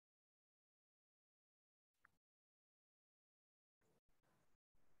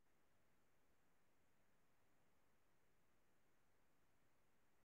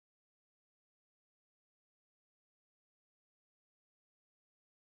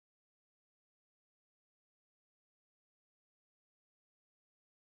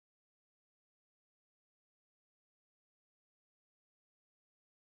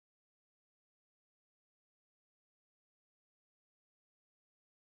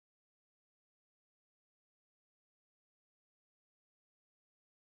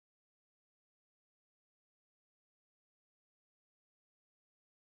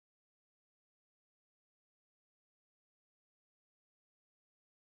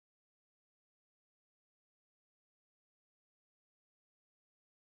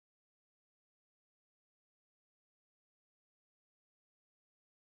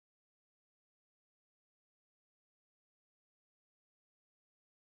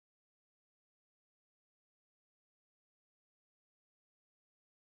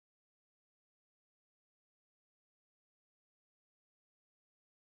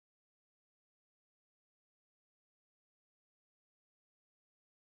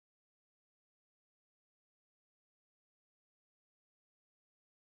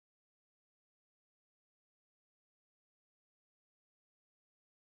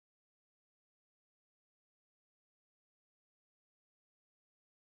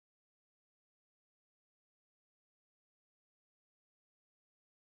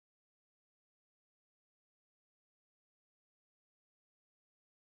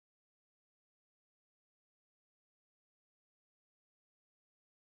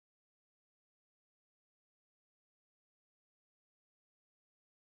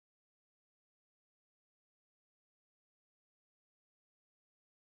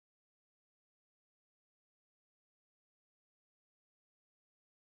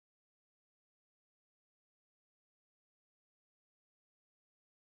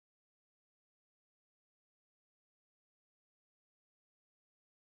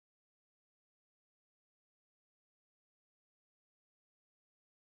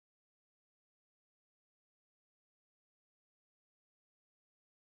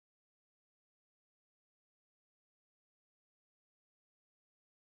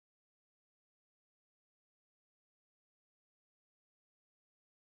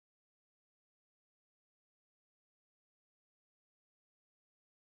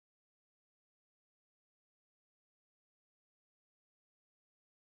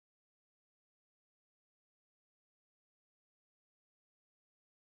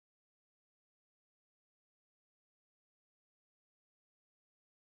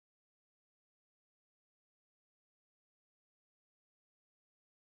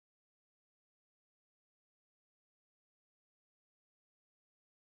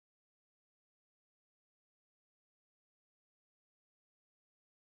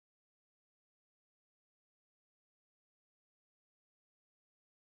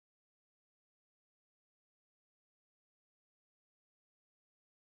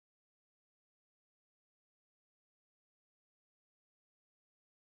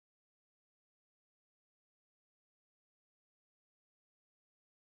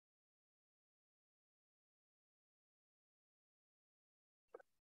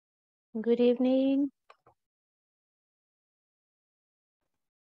Good evening.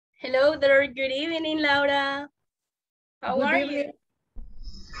 Hello there. Good evening, Laura. How Good are evening. you?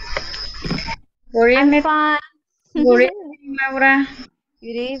 Good I'm evening. fine. Good evening, Laura.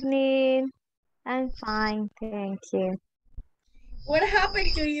 Good evening. I'm fine, thank you. What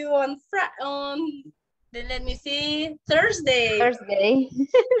happened to you on let me see, Thursday? Thursday.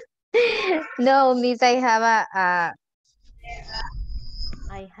 No, Miss, I have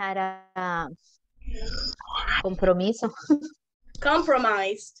I had a compromiso.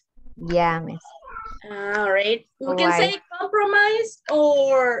 Compromised. Yeah, Miss. All right. We can Why? say compromise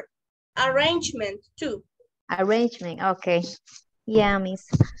or arrangement too. Arrangement. Okay. Yeah, Miss.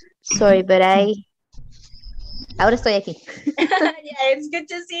 Sorry, but ahora estoy aquí. Yeah, it's good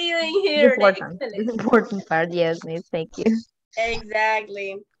to see you in The here. important, the Excellent. important part. Yes, Miss. Thank you.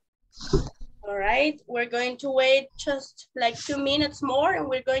 Exactly. All right. We're going to wait just like 2 minutes more and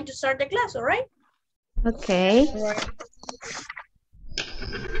we're going to start the class. All right. Okay.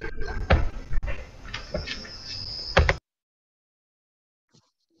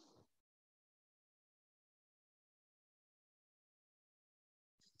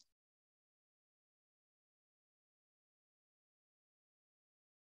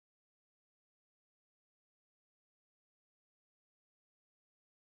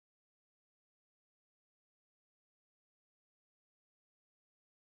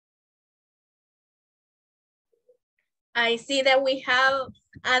 I see that we have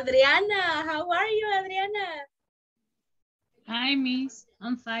Adriana. How are you, Adriana? Hi, Miss.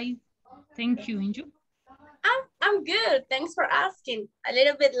 I'm fine. Thank you. And you? I'm good. Thanks for asking. A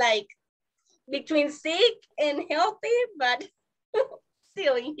little bit like between sick and healthy, but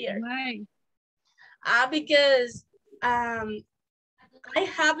still in here. Why? Because I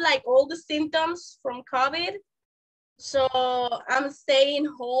have like all the symptoms from COVID. So I'm staying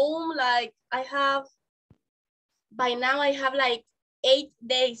home. Like by now I have like 8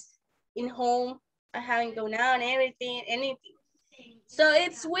 days in home. I haven't gone out, anything. So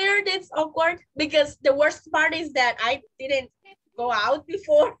it's weird, it's awkward because the worst part is that I didn't go out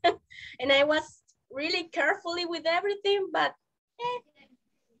before and I was really carefully with everything, but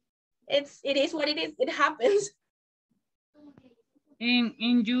it is what it is. It happens.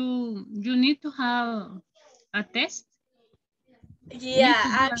 And you need to have a test? Yeah,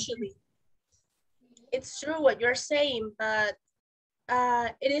 actually, it's true what you're saying, but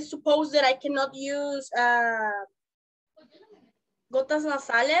it is supposed that I cannot use gotas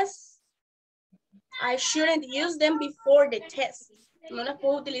nasales. I shouldn't use them before the test. No las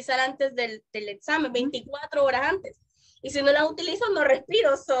puedo utilizar antes del examen, 24 horas antes. Y si no las utilizo, no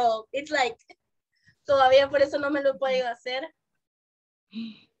respiro. So, it's like, todavía por eso no me lo he podido hacer.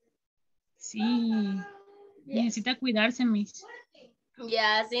 Sí. Yes. Necesita cuidarse, Miss.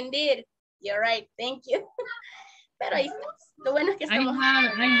 Yes, indeed. You're right. Thank you. Pero ahí estamos. Lo bueno es que estamos.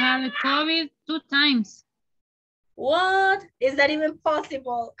 I had COVID 2 times. What? Is that even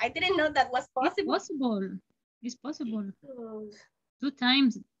possible? I didn't know that was possible. It's possible. It's possible. Oh. 2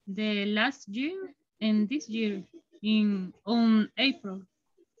 times. The last year and this year on April.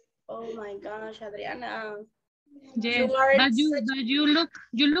 Oh my gosh, Adriana. Yes, but you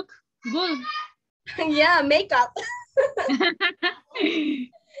look good. Yeah, makeup.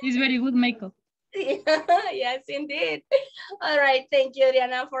 It's very good makeup. Yes, indeed. All right, thank you,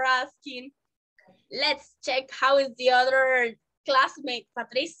 Adriana, for asking. Let's check how is the other classmate,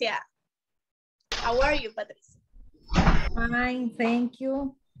 Patricia. How are you, Patricia? Fine, thank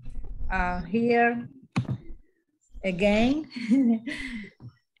you. Here again.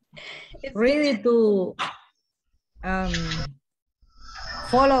 Ready to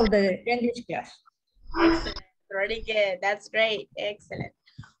follow the English class. Excellent, very good. That's great, excellent.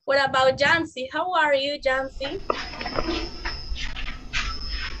 What about Jancy? How are you, Jancy?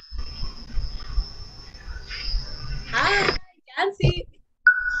 Hi, Jancy.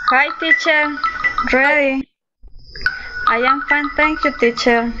 Hi, teacher. Ready? I am fine, thank you,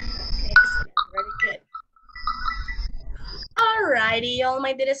 teacher. Excellent, very good. Alrighty, all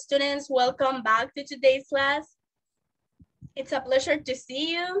my dear students, welcome back to today's class. It's a pleasure to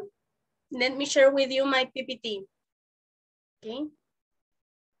see you. Let me share with you my PPT. Okay.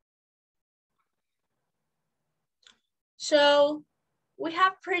 So we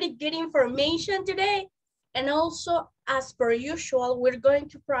have pretty good information today. And also, as per usual, we're going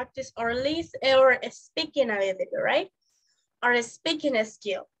to practice our speaking ability, right? Our speaking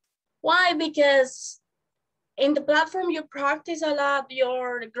skill. Why? Because in the platform, you practice a lot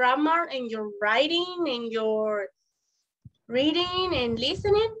your grammar and your writing and your reading and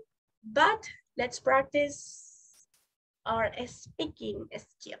listening, but let's practice our speaking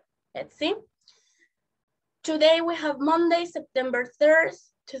skill. see? Today we have Monday, September 3rd,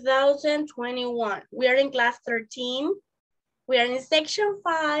 2021. We are in class 13. We are in section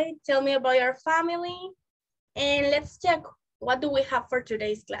 5. Tell me about your family. And let's check, what do we have for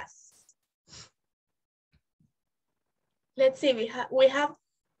today's class? Let's see, we have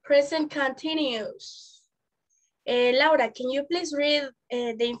present continuous. Laura, can you please read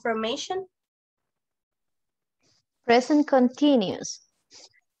the information? Present continuous.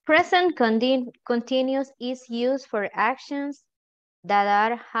 Present continuous is used for actions that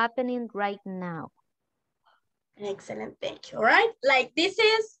are happening right now. Excellent, thank you. All right, like this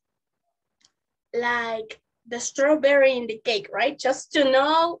is like the strawberry in the cake, right? Just to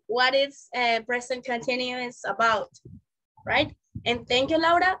know what is present continuous about, right? And thank you,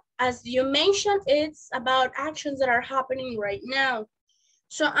 Laura. As you mentioned, it's about actions that are happening right now.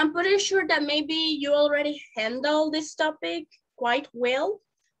 So I'm pretty sure that maybe you already handled this topic quite well,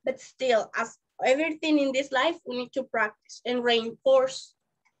 but still, as everything in this life, we need to practice and reinforce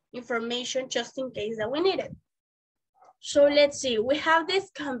information just in case that we need it. So let's see, we have this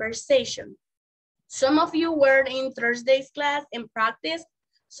conversation. Some of you were in Thursday's class and practice,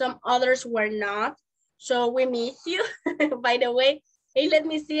 some others were not. So we miss you, by the way. Hey, let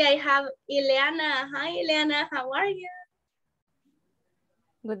me see, I have Ileana. Hi, Ileana, how are you?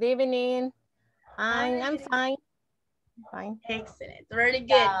 Good evening. Hi. I'm fine. Fine. Excellent, very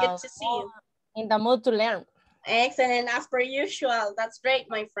good. Good to see you. In the mood to learn. Excellent, as per usual. That's great,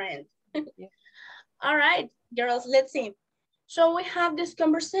 my friend. All right, girls, let's see. So we have this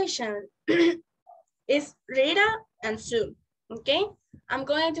conversation. It's Rita and Sue, okay? I'm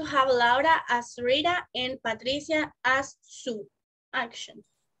going to have Laura as Rita and Patricia as Sue. Action.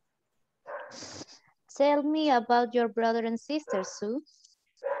 Tell me about your brother and sister, Sue.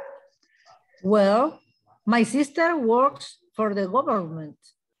 Well, my sister works for the government.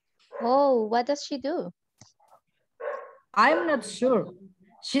 Oh, what does she do? I'm not sure.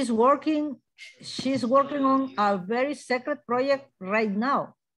 She's working on a very secret project right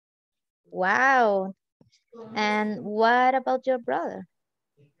now. Wow. And what about your brother?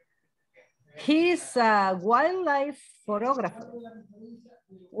 He's a wildlife photographer.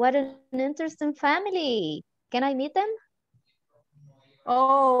 What an interesting family. Can I meet them?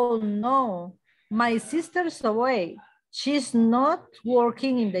 Oh, no. My sister's away. She's not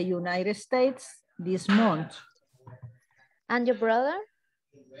working in the United States this month. And your brother?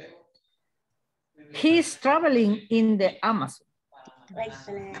 He's traveling in the Amazon.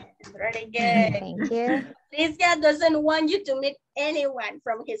 Excellent, very good. Thank you. This guy doesn't want you to meet anyone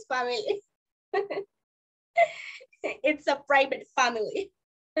from his family. It's a private family.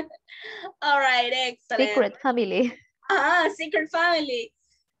 All right, excellent. Secret family. Secret family.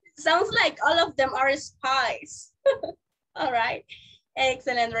 Sounds like all of them are spies. All right,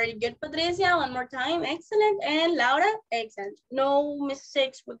 excellent, very good. Patricia, one more time, excellent. And Laura, excellent. No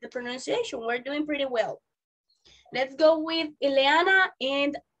mistakes with the pronunciation. We're doing pretty well. Let's go with Ileana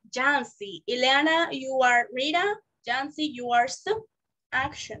and Jancy. Ileana, you are Rita. Jancy, you are Sue.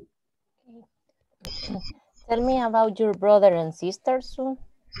 Action. Tell me about your brother and sister, Sue.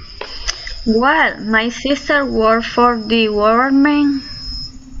 Well, my sister works for the government.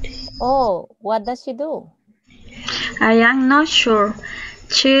 Oh, what does she do? I am not sure.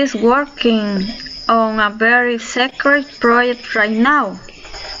 She's working on a very secret project right now.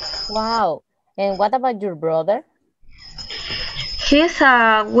 Wow. And what about your brother? He's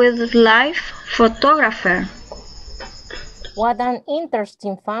a wildlife photographer. What an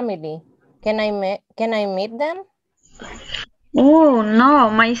interesting family. Can I meet them? Oh no,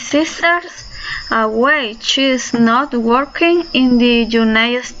 my sister's away. She's not working in the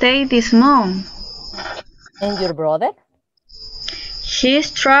United States this month. And your brother?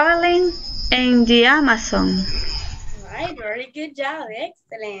 He's traveling in the Amazon. All right, very good job.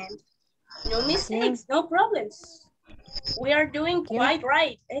 Excellent. No mistakes, no problems. We are doing quite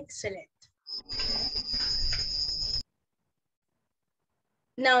right. Excellent.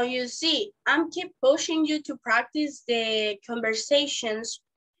 Now you see, I'm keep pushing you to practice the conversations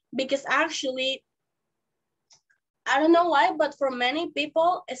because actually, I don't know why, but for many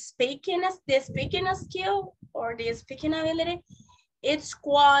people, the speaking skill or the speaking ability, it's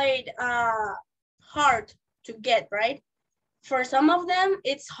quite hard to get, right? For some of them,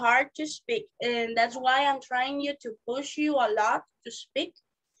 it's hard to speak. And that's why I'm trying you to push you a lot to speak.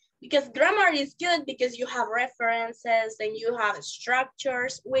 Because grammar is good because you have references and you have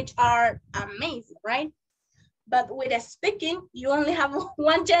structures, which are amazing, right? But with a speaking, you only have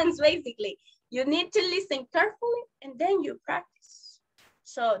one chance, basically. You need to listen carefully and then you practice.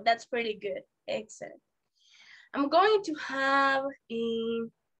 So that's pretty good. Excellent. I'm going to have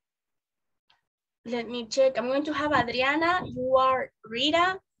Let me check. I'm going to have Adriana, you are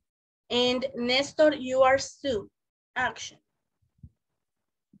Rita, and Nestor, you are Sue. Action.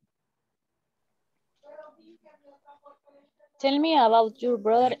 Tell me about your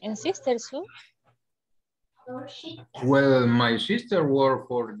brother and sister, Sue. Well, my sister worked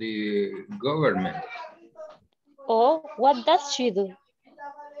for the government. Oh, what does she do?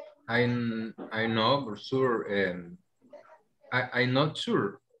 I know for sure. I'm not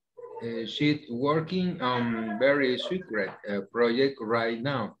sure. She's working on very secret project right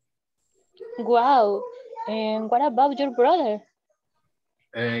now. Wow. And what about your brother?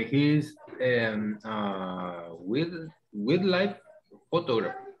 He's with wildlife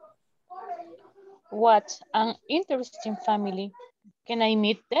photography. What an interesting family. Can I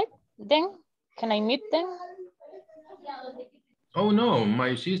meet that? Then? Can I meet them? Oh no,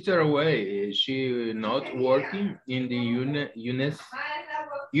 my sister away. She not working in the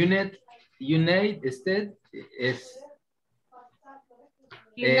United States is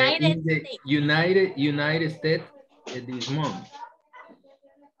United in the States. United States this month.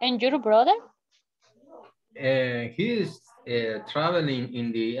 And your brother? He is traveling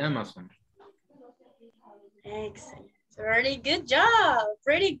in the Amazon. Excellent. Very good job.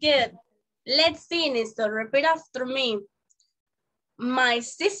 Pretty good. Let's see, Nestor. Repeat after me. My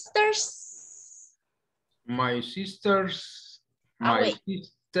sisters. My sister's Away.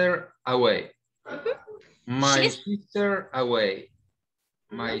 sister away. My She's sister away.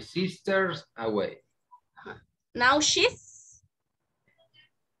 My sister's away. now she's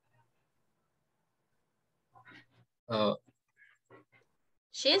Uh,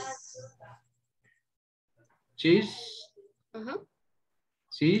 she's cheese, mhm.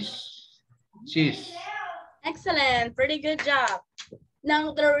 cheese. Excellent. Pretty good job.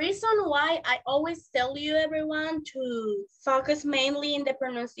 Now, the reason why I always tell you everyone to focus mainly in the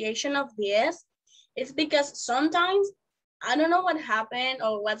pronunciation of the S is because sometimes, I don't know what happened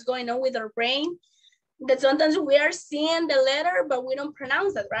or what's going on with our brain, that sometimes we are seeing the letter, but we don't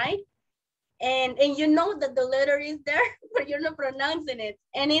pronounce it, right? And you know that the letter is there, but you're not pronouncing it.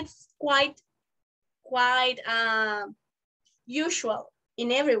 And it's quite usual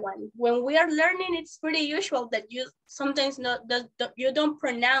in everyone. When we are learning, it's pretty usual that you sometimes you don't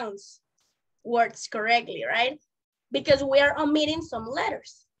pronounce words correctly, right? Because we are omitting some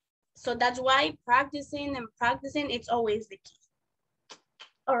letters. So that's why practicing and practicing, it's always the key.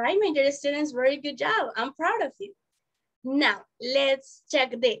 All right, my dear students, very good job. I'm proud of you. Now, let's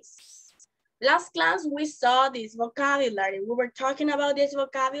check this. Last class, we saw this vocabulary. We were talking about this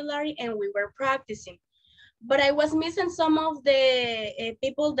vocabulary and we were practicing. But I was missing some of the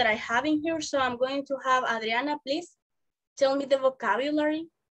people that I have in here. So I'm going to have Adriana, please tell me the vocabulary.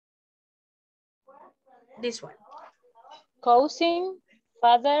 This one. Cousin,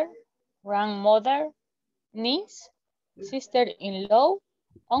 father, grandmother, niece, sister-in-law,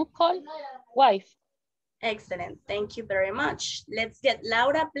 uncle, wife. Excellent. Thank you very much. Let's get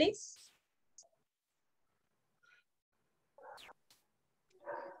Laura, please.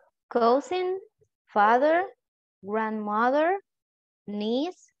 Cousin, father, grandmother,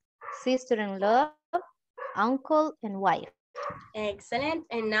 niece, sister-in-law, uncle, and wife. Excellent.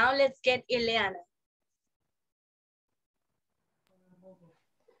 And now let's get Ileana.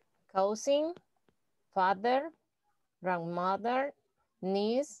 Cousin, father, grandmother,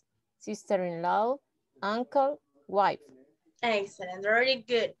 niece, sister-in-law, uncle, wife. Excellent. Very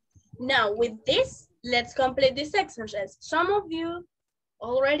good. Now with this, let's complete this exercise. Some of you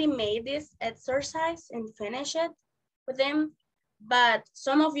already made this exercise and finished it with them, but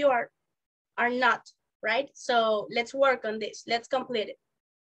some of you are not, right? So let's work on this. Let's complete it.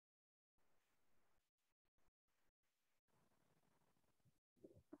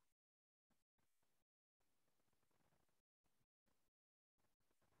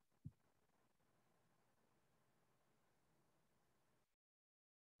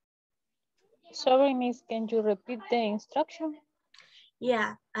 Sorry, miss, can you repeat the instruction?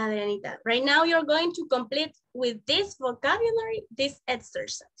 Yeah, Adrianita. Right now you're going to complete with this vocabulary, this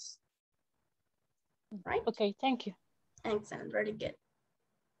exercise. Right? Okay, thank you. Excellent, very good.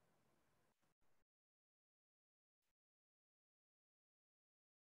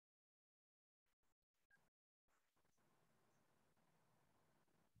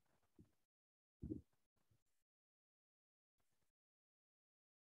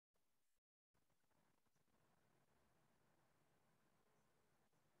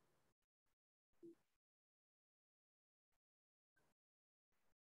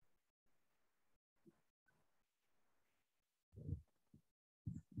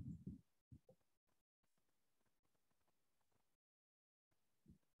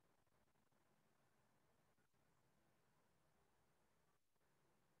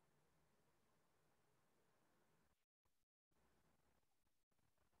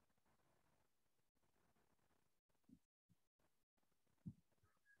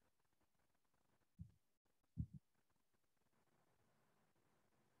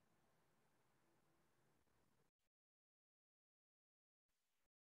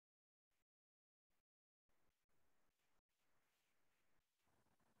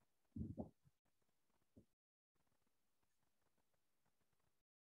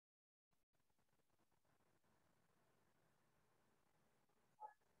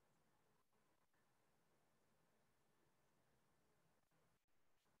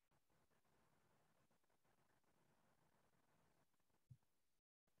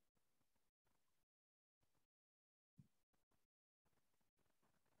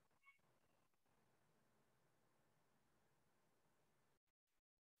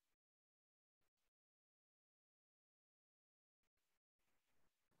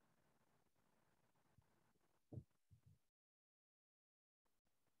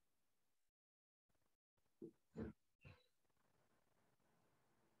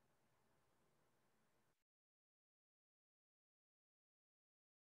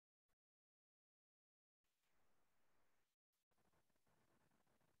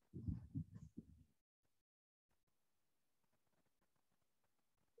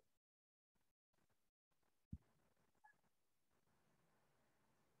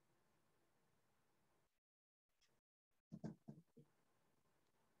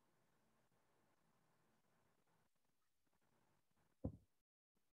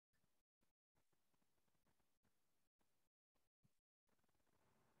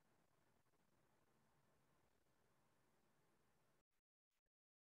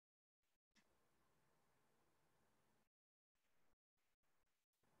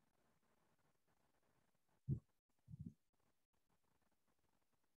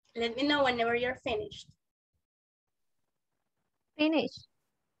 Let me know whenever you're finished. Finish.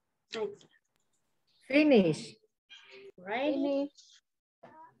 Excellent. Finish. Right. Finish.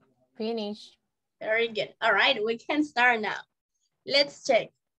 Finish. Very good. All right, we can start now. Let's check.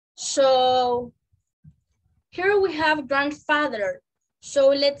 So here we have grandfather. So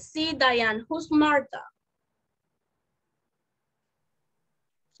let's see, Diane, who's Martha?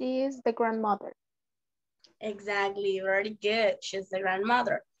 She is the grandmother. Exactly, very good. She's the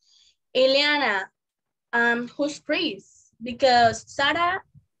grandmother. Eliana, who's Chris? Because Sarah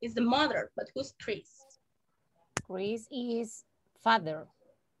is the mother, but who's Chris? Chris is father.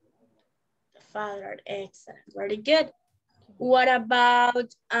 The father, excellent, very good. What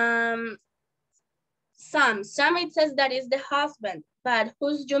about Sam? Sam, it says that is the husband, but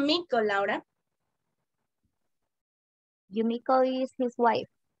who's Yumiko, Laura? Yumiko is his wife.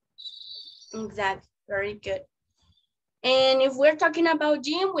 Exactly, very good. And if we're talking about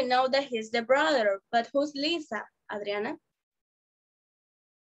Jim, we know that he's the brother, but who's Lisa, Adriana?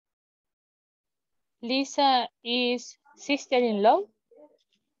 Lisa is sister-in-law.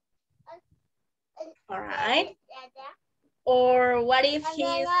 All right. Or what if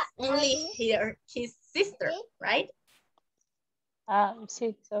he's only his sister, right?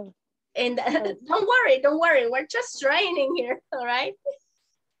 Sí, so. And don't worry, we're just training here, all right?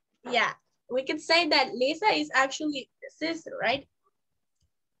 Yeah, we could say that Lisa is actually the sister, right?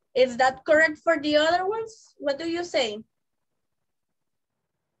 Is that correct for the other ones? What do you say?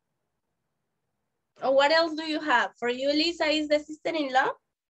 Or what else do you have? For you, Lisa is the sister-in-law?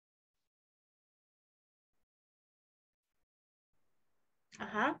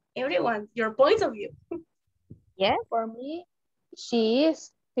 Everyone, your points of view. Yeah. For me, she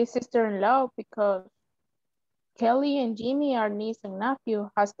is his sister-in-law because Kelly and Jimmy are niece and nephew.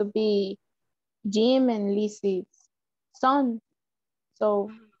 Has to be Jim and Lizzie's son.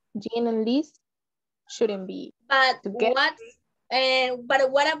 So Jean and Liz shouldn't be But together.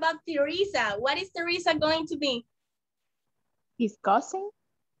 what about Teresa? What is Teresa going to be? His cousin.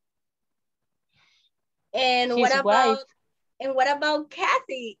 And His what wife. about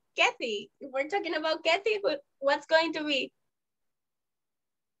Kathy? Kathy, if we're talking about Kathy, what's going to be?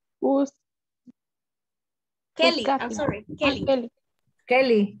 Who's Kelly, I'm Kathy? sorry, Kelly. Kelly.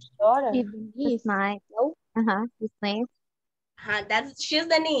 Kelly. She's the That's niece. my, his name. She's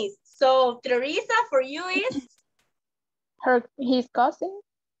the niece. So Teresa for you is? His cousin.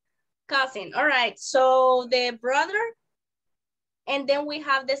 Cousin, all right. So the brother, and then we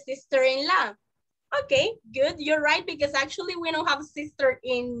have the sister-in-law. Okay, good, you're right, because actually we don't have sister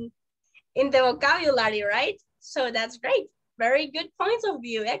in the vocabulary, right? So that's great. Very good points of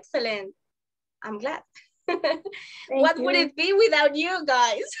view, excellent. I'm glad. What would it be without you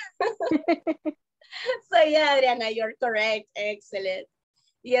guys? So yeah, Adriana, you're correct, excellent.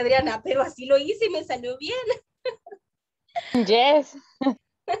 Y Adriana, pero así lo hice y me salió bien. Yes.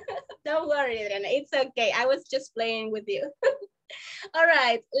 Don't worry, Adriana, it's okay. I was just playing with you. All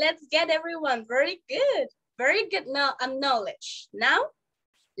right, let's get everyone very good now knowledge. Now,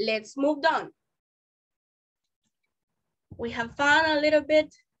 let's move on. We have fun a little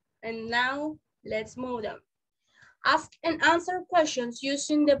bit, and now let's move on. Ask and answer questions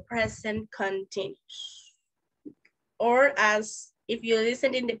using the present continuous. Or as if you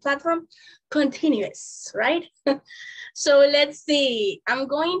listen in the platform, continuous, right? So let's see. I'm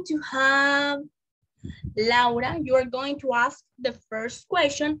going to have Laura, you are going to ask the first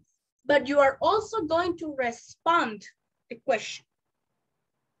question, but you are also going to respond the question.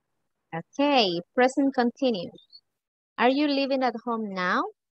 Okay, present continuous. Are you living at home now?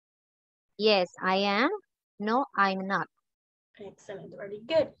 Yes, I am. No, I'm not. Excellent, very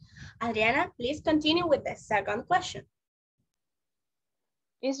good. Adriana, please continue with the second question.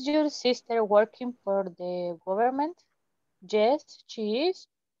 Is your sister working for the government? Yes, she is.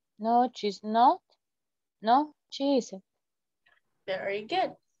 No, she's not. No, she isn't. Very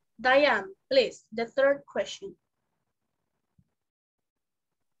good. Diane, please, the third question.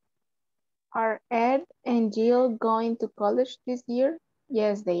 Are Ed and Jill going to college this year?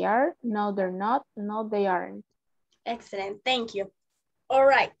 Yes, they are. No, they're not. No, they aren't. Excellent, thank you. All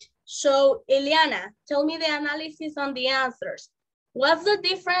right, so Eliana, tell me the analysis on the answers. What's the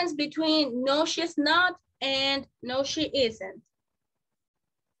difference between no, she's not and no, she isn't?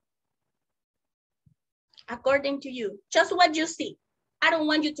 According to you, just what you see. I don't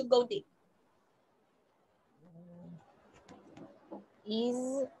want you to go deep.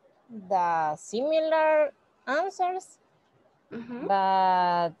 Is the similar answers,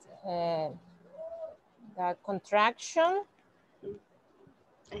 but the contraction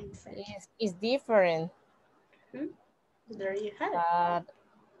is different. There you have it.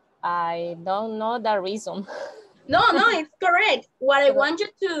 I don't know the reason. No, it's correct. What I want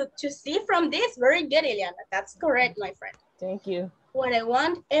you to see from this, very good, Eliana. That's correct, my friend. Thank you. What I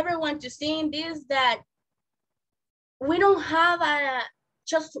want everyone to see in this, that we don't have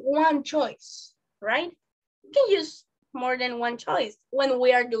just one choice, right? We can use more than one choice when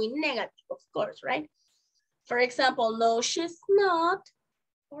we are doing negative, of course, right? For example, no, she's not,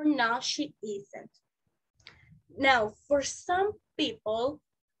 or no, she isn't. Now, for some people,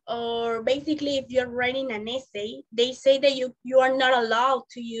 or basically if you're writing an essay, they say that you are not allowed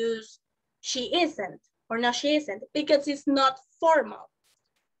to use she isn't or no, she isn't, because it's not formal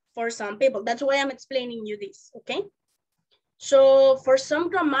for some people. That's why I'm explaining you this, okay? So for some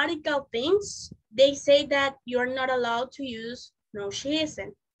grammatical things, they say that you're not allowed to use no, she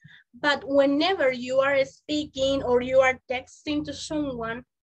isn't. But whenever you are speaking or you are texting to someone,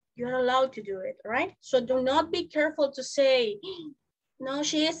 you're allowed to do it, right? So do not be careful to say, no,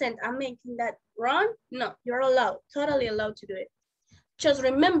 she isn't, I'm making that wrong. No, you're allowed, totally allowed to do it. Just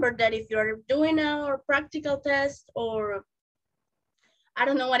remember that if you're doing a practical test, or I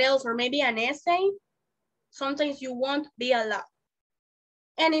don't know what else, or maybe an essay, sometimes you won't be allowed.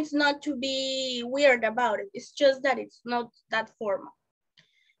 And it's not to be weird about it. It's just that it's not that formal.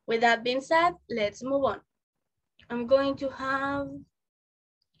 With that being said, let's move on. I'm going to have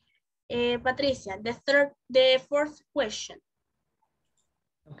Patricia, the fourth question.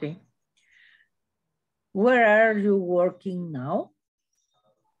 Okay. Where are you working now?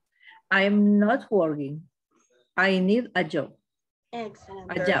 I'm not working. I need a job.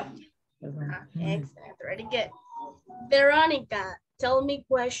 Excellent. A job. Excellent, very good. Veronica, tell me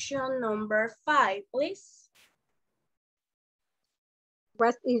question number 5, please.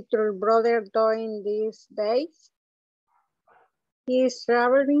 What is your brother doing these days? He is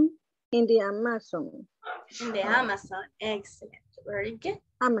traveling in the Amazon. In the Amazon, excellent, very good.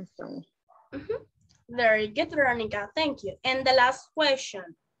 Amazon. Very good, Veronica, thank you. And the last question,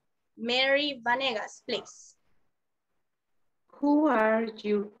 Mary Vanegas, please. Who are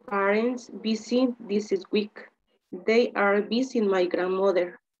your parents visiting this week? They are visiting my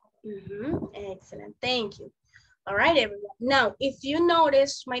grandmother. Excellent, thank you. All right, everyone. Now, if you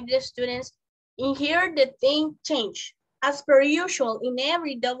notice, my dear students, in here the thing changed. As per usual, in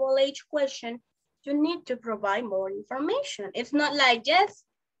every double H question, you need to provide more information. It's not like just,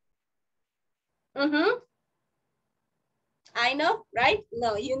 I know, right?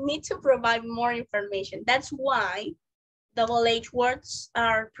 No, you need to provide more information. That's why double H words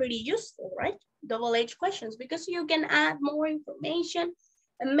are pretty useful, right? Double H questions, because you can add more information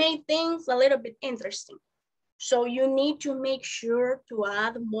and make things a little bit interesting. So you need to make sure to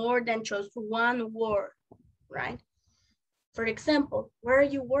add more than just one word, right? For example, where are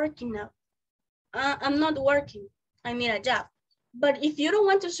you working now? I'm not working, I need a job. But if you don't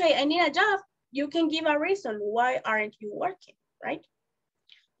want to say I need a job, you can give a reason why aren't you working, right?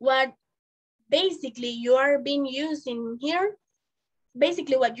 What basically you are being used in here,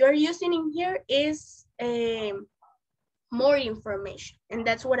 basically what you're using in here is more information, and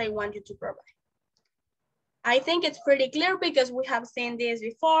that's what I want you to provide. I think it's pretty clear because we have seen this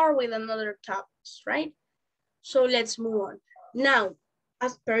before with another topics, right? So let's move on. Now,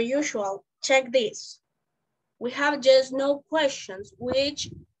 as per usual, check this. We have just no questions, which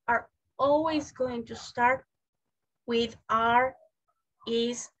are always going to start with are,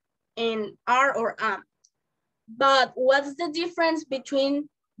 is, and are or am. But what's the difference between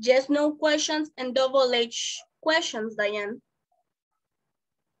just no questions and double H questions, Diane?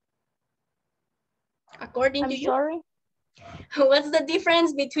 According to you? Sorry? What's the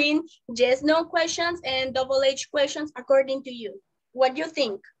difference between yes, no questions and double H questions according to you? What do you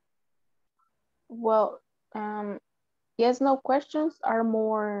think? Well, yes, no questions are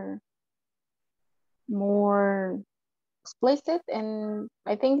more explicit, and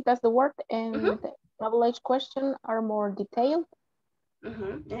I think that's the word, and double H question are more detailed.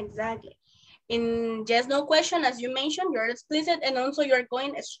 Exactly. In yes, no question, as you mentioned, you're explicit and also you're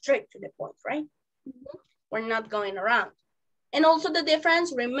going straight to the point, right? We're not going around. And also the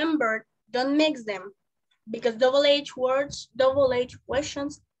difference, remember, don't mix them, because double H words, double H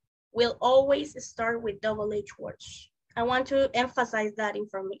questions will always start with double H words. I want to emphasize that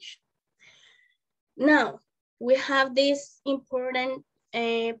information. Now, we have this important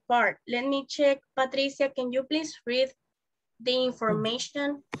part. Let me check. Patricia, can you please read the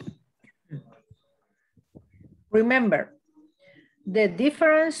information? Remember, the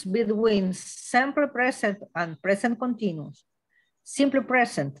difference between simple present and present continuous. Simple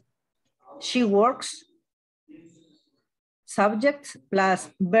present, she works, subject plus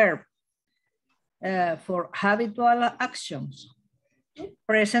verb for habitual actions.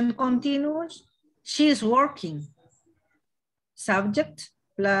 Present continuous, she is working. Subject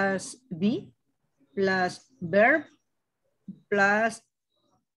plus be plus verb plus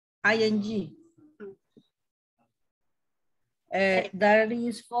ing. That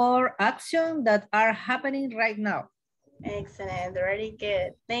is for action that are happening right now. Excellent, very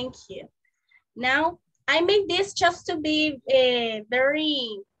good. Thank you. Now, I made this just to be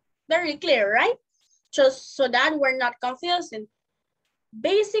very clear, right? Just so that we're not confusing.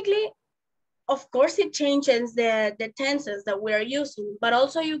 Basically, of course, it changes the tenses that we're using, but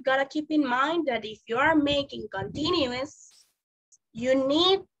also you gotta keep in mind that if you are making continuous, you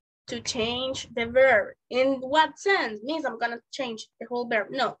need to change the verb. In what sense? Means I'm gonna change the whole verb.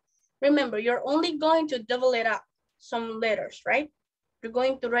 No, remember, you're only going to double it up some letters, right? You're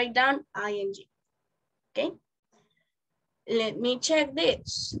going to write down ing, okay? Let me check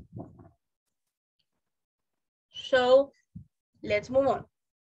this. So let's move on.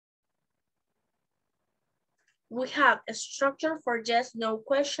 We have a structure for yes, no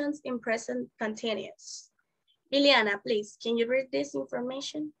questions in present continuous. Liliana, please, can you read this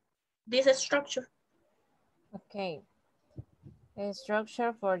information? This structure. Okay. A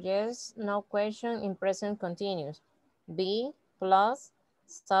structure for yes, no question in present continuous. Be plus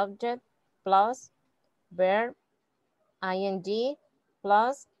subject plus verb ing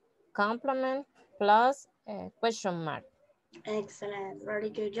plus complement plus question mark. Excellent, very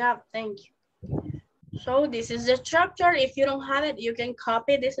good job, thank you. So this is the structure. If you don't have it, you can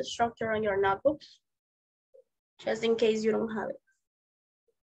copy this structure on your notebooks, just in case you don't have it.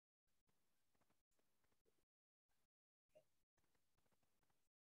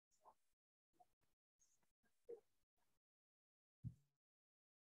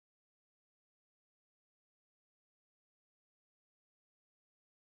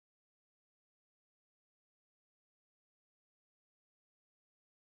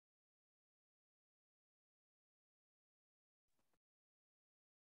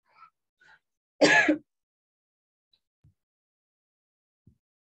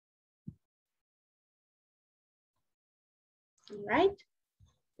 All right,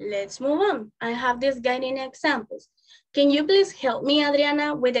 let's move on. I have these guiding examples. Can you please help me,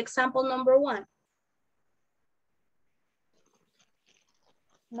 Adriana, with example number 1?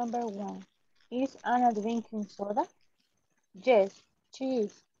 Number 1. Is Anna drinking soda? Yes, she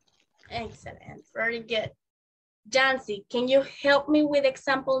is. Excellent, very good. Jancy, can you help me with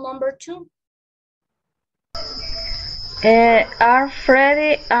example number 2? Are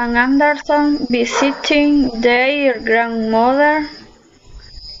Freddie and Anderson visiting their grandmother?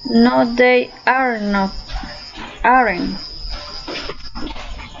 No, they are not. Aren't.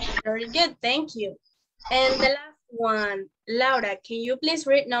 Very good, thank you. And the last one, Laura, can you please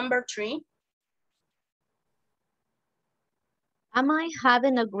read number 3? Am I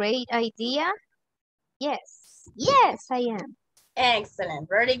having a great idea? Yes, yes, I am. Excellent,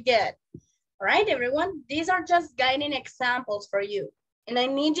 very good. All right, everyone, these are just guiding examples for you. And I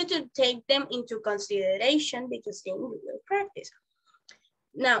need you to take them into consideration because then you will practice.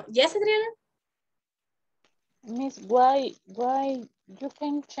 Now, yes, Adriana? Miss, why you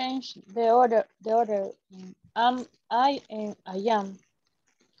can change the order I and I am?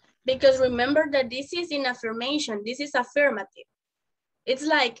 Because remember that this is in affirmation, this is affirmative. It's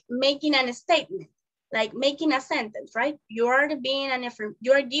like making a statement, like making a sentence, right? You are giving an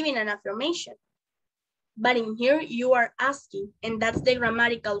affirmation. But in here you are asking, and that's the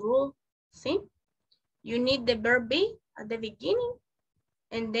grammatical rule. See? You need the verb be at the beginning,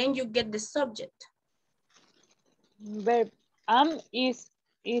 and then you get the subject. Verb is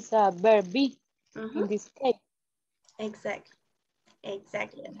a verb be in this case. Exactly.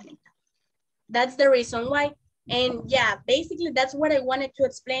 Exactly, Anita. That's the reason why. And yeah, basically that's what I wanted to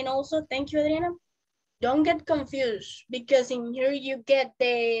explain also. Thank you, Adriana. Don't get confused because in here you get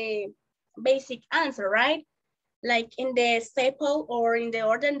the basic answer, right? Like in the staple or in the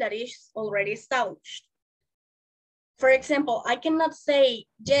order that is already established. For example, I cannot say,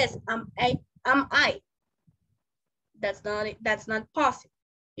 yes, am I. That's not possible.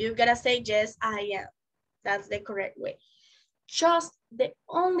 You gotta say, yes, I am. That's the correct way. Just the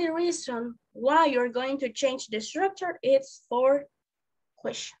only reason why you're going to change the structure is for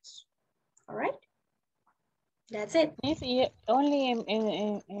questions. All right? That's it. It's only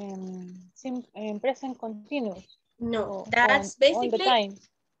in present continuous. No, that's basically, all the time.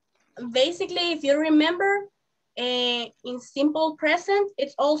 Basically, if you remember, in simple present,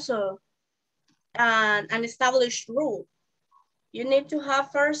 it's also an established rule. You need to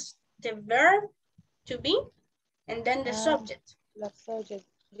have first the verb to be, and then the subject. The subject,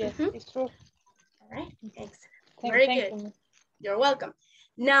 yes, it's true. All right, excellent. Very good. You're welcome.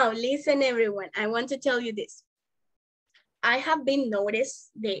 Now, listen, everyone. I want to tell you this. I have been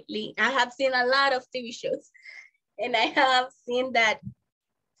noticed lately. I have seen a lot of TV shows, and I have seen that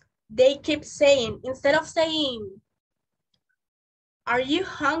they keep saying, instead of saying, are you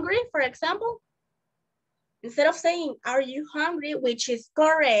hungry, for example? Instead of saying, are you hungry, which is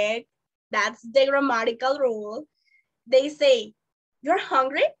correct, that's the grammatical rule, they say, you're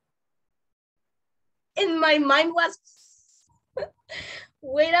hungry? And my mind was,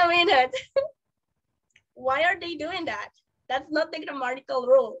 wait a minute. Why are they doing that? That's not the grammatical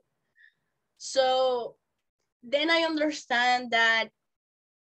rule. So then I understand that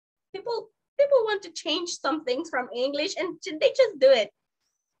people want to change some things from English and they just do it.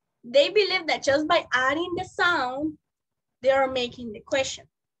 They believe that just by adding the sound, they are making the question.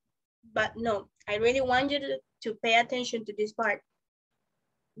 But no, I really want you to pay attention to this part.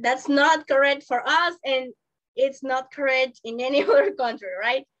 That's not correct for us, and it's not correct in any other country,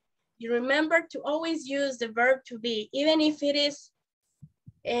 right? You remember to always use the verb to be, even if it is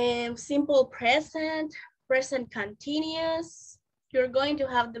simple present, present continuous, you're going to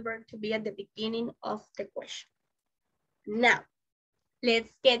have the verb to be at the beginning of the question. Now,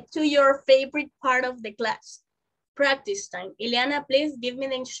 let's get to your favorite part of the class, practice time. Ileana, please give me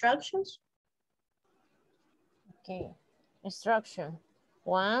the instructions. Okay, instruction.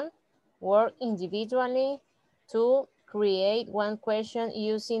 1, work individually. 2, create one question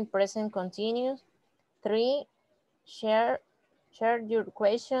using present continuous. 3, share your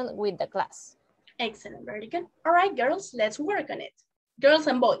question with the class. Excellent, very good. All right, girls, let's work on it. Girls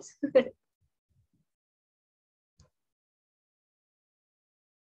and boys.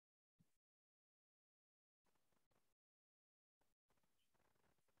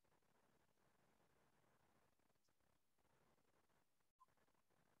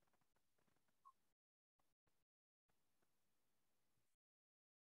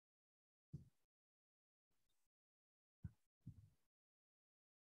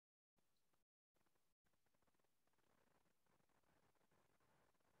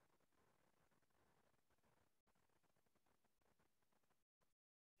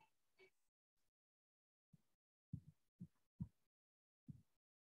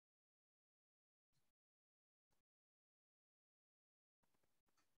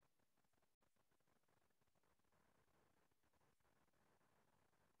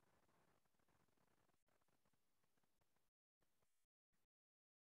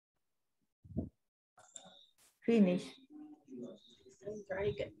 Finish.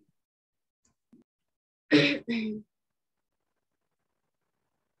 Very good.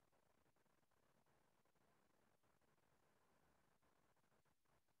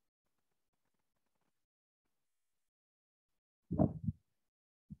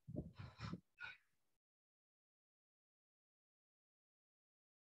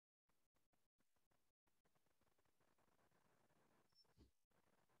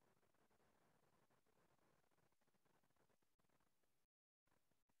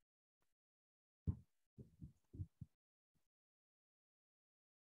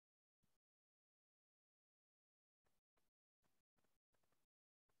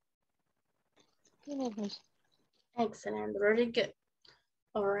 Excellent, very good.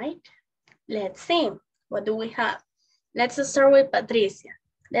 All right, let's see. What do we have? Let's start with Patricia.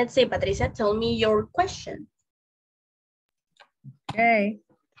 Let's see, Patricia, tell me your question. Okay.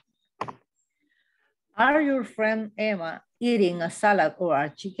 Are your friend Emma eating a salad or a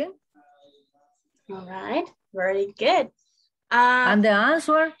chicken? All right, very good. And the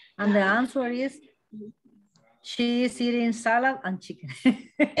answer is she is eating salad and chicken.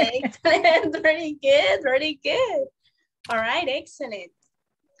 Excellent, very good, very good. All right, excellent.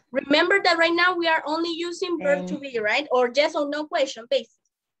 Remember that right now we are only using verb to be, right? Or yes or no question based.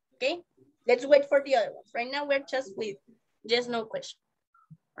 Okay, let's wait for the other ones. Right now we're just with yes, no question.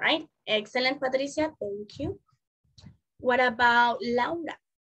 All right, excellent, Patricia, thank you. What about Laura?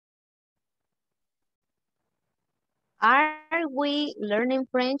 Are we learning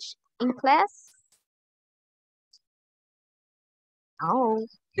French in class? Oh,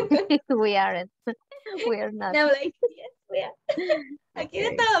 we aren't. We are not. No, like, yes, we are. Aquí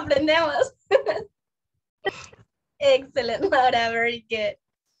de todo aprendemos. Excellent, Laura, very good.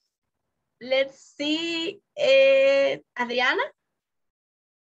 Let's see, Adriana?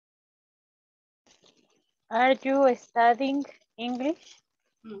 Are you studying English?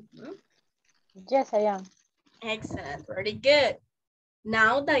 Mm-hmm. Yes, I am. Excellent, very good.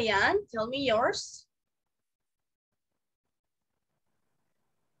 Now, Diane, tell me yours.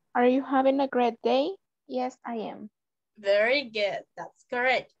 Are you having a great day? Yes, I am. Very good, that's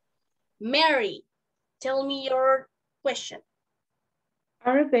correct. Mary, tell me your question.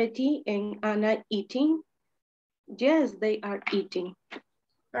 Are Betty and Anna eating? Yes, they are eating.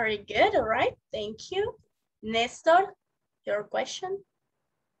 Very good, all right, thank you. Nestor, your question?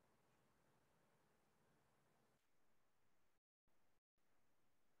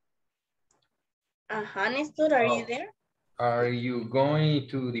 Nestor, are you there? Are you going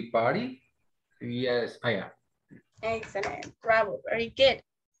to the party? Yes, I am. Excellent, bravo, very good.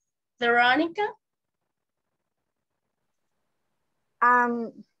 Veronica?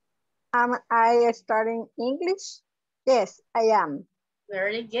 Am I studying English? Yes, I am.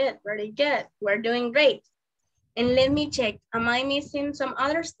 Very good, very good. We're doing great. And let me check, am I missing some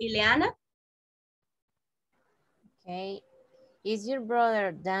others? Ileana? Okay. Is your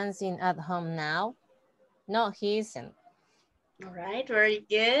brother dancing at home now? No, he isn't. All right, very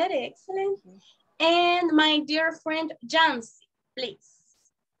good, excellent. And my dear friend, Jancy, please.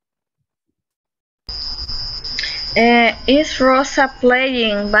 Is Rosa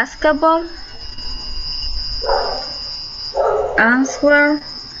playing basketball? Answer.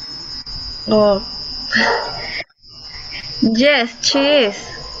 Oh. Yes, she is.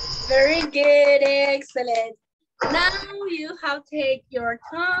 Very good, excellent. Now you have take your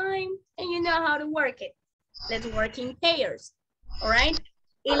time and you know how to work it. Let's work in pairs, all right?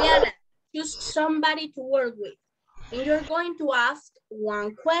 Ileana, choose somebody to work with. And you're going to ask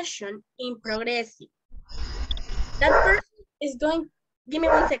one question in progressive. That person is going, give me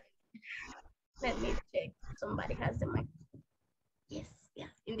 1 second. Let me check, somebody has the mic. Yes, yeah,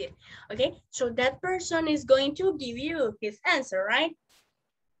 indeed. Okay, so that person is going to give you his answer, right?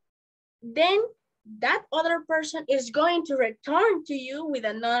 Then that other person is going to return to you with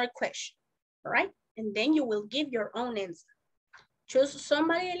another question, all right? And then you will give your own answer. Choose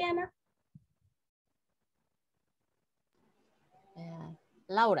somebody, Eliana.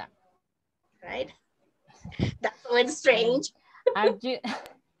 Laura. Right? That's so strange. Are you,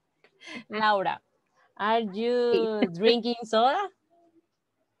 Laura, are you drinking soda?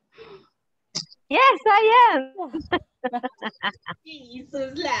 Yes, I am.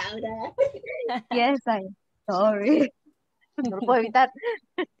 Jesus, Laura. Yes, I am. Sorry. No lo puedo evitar.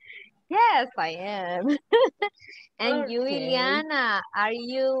 Yes, I am. And you, Okay. Ileana, are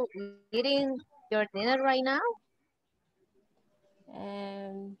you eating your dinner right now?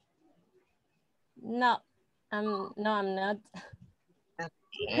 No, no, I'm not.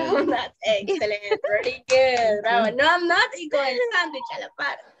 Oh, that's excellent. Very good. Bravo. No, I'm not. Y con el sándwich a la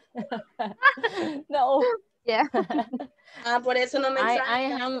par. No. Yeah. Por eso no me extraña. I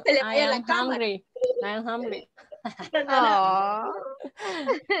am hungry. I'm hungry. Oh.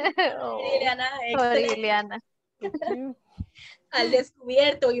 Ileana, Sorry, excelente. Ileana. Al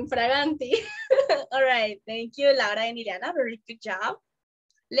descubierto, infraganti. All right, thank you, Laura and Ileana. Very good job.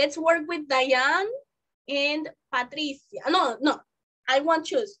 Let's work with Diane and Patricia. No, I want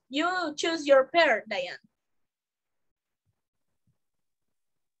choose. You choose your pair, Diane.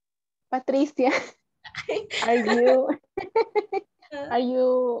 Patricia, are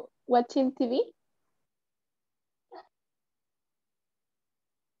you watching TV?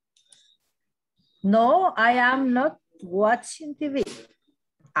 No, I am not watching TV.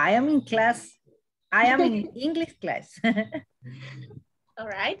 I am in class. I am in English class. All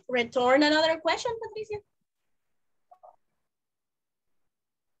right, return another question, Patricia.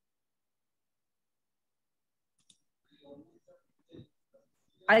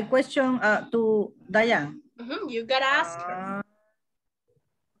 I question to Diane. You gotta ask her.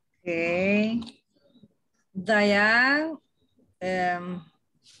 Okay. Diane,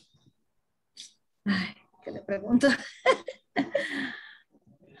 ay, ¿qué le pregunto?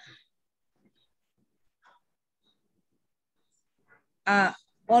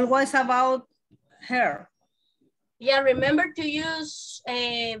 Always about her. Yeah, remember to use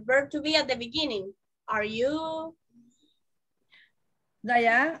a verb to be at the beginning. Are you?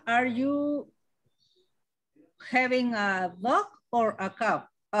 Diane, are you having a dog or a cat?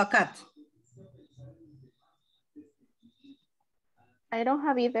 I don't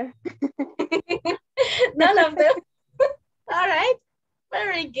have either. None of them. All right.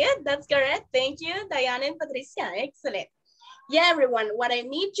 Very good. That's correct. Thank you, Diane and Patricia. Excellent. Yeah, everyone, what I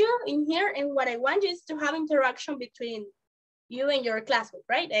need you in here and what I want you is to have interaction between you and your classmate,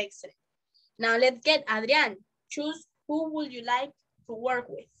 right? Excellent. Now let's get Adrián. Choose who would you like to work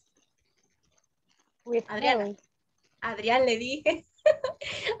with. With Adrián. Mary. Adrián le dije.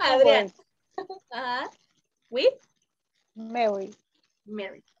 Adrián. With? Mary.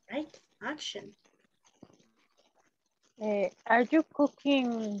 Mary, right? Action. Are you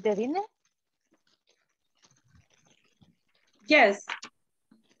cooking the dinner? Yes.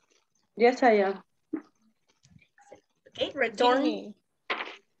 Yes, I am. Okay, return.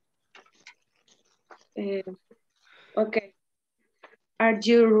 Okay. Are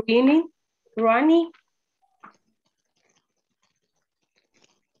you running? Running?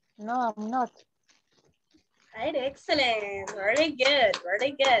 No, I'm not. Right, excellent. Very good,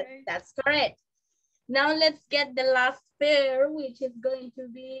 very good. That's correct. Now let's get the last pair, which is going to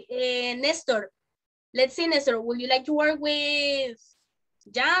be Nestor. Let's see, Nestor, would you like to work with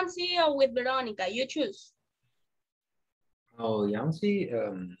Jancy or with Veronica? You choose. Oh, Yancy,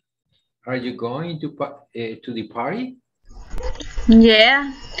 are you going to the party?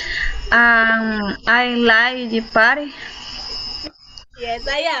 Yeah. I like the party. Yes,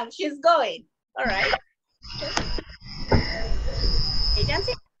 I am. She's going. All right. Hey,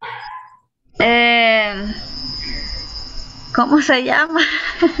 Jancy. ¿Cómo se llama?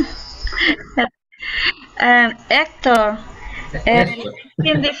 Héctor.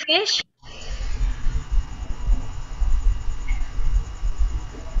 In the fish.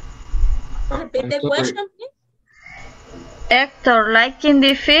 Repeat the question, please. Héctor, liking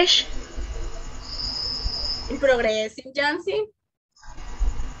the fish? In progressive, Jancy.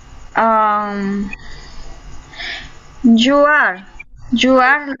 You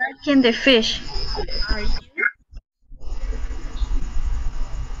are liking the fish. Are you?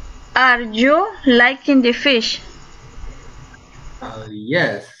 Are you liking the fish?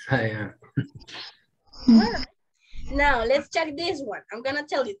 Yes, I am. All right. Now, let's check this one. I'm going to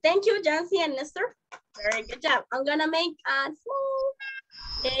tell you. Thank you, Jancy and Nestor. Very good job. I'm going to make a small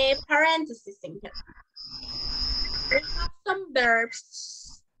parenthesis in here. We have some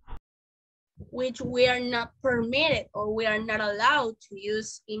verbs which we are not permitted or we are not allowed to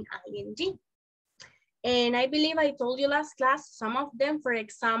use in ing. And I believe I told you last class, some of them, for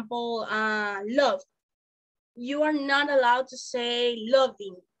example, love. You are not allowed to say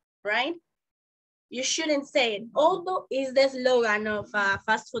loving, right? You shouldn't say it, although it's the slogan of a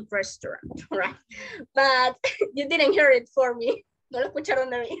fast food restaurant, right? But you didn't hear it for me. No lo escucharon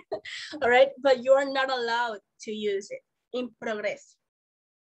de mí. All right, but you are not allowed to use it in progress.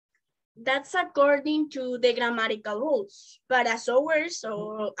 That's according to the grammatical rules. But as always,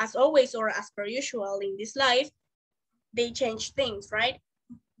 or as per usual in this life, they change things, right?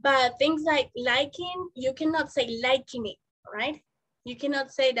 But things like liking, you cannot say liking it, right? You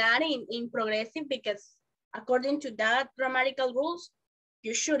cannot say that in progressive because according to that grammatical rules,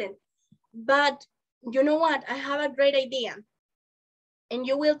 you shouldn't. But you know what? I have a great idea. And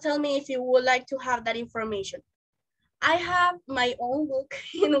you will tell me if you would like to have that information. I have my own book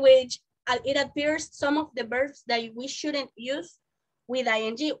in which it appears some of the verbs that we shouldn't use with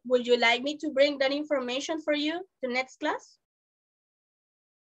ing. Would you like me to bring that information for you to next class?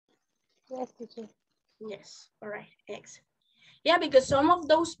 Yes, teacher. Yes, all right, excellent. Yeah, because some of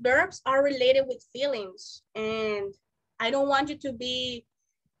those verbs are related with feelings and I don't want you to be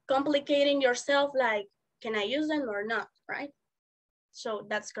complicating yourself like, can I use them or not, right? So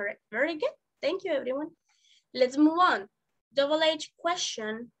that's correct. Very good. Thank you, everyone. Let's move on. Double H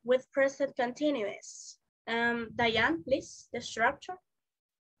question with present continuous. Diane, please, the structure.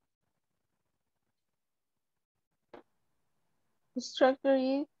 The structure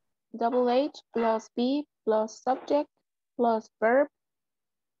is double H plus be plus subject plus verb,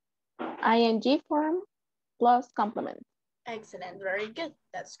 ing form plus complement. Excellent, very good.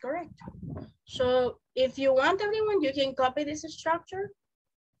 That's correct. So if you want, everyone, you can copy this structure.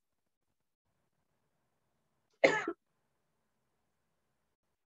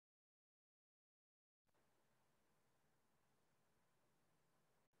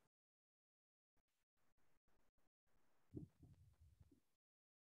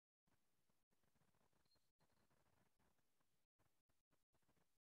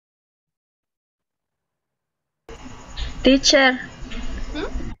 Teacher,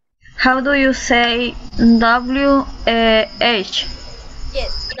 how do you say W-H?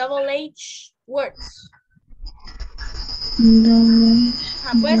 Yes, double H words.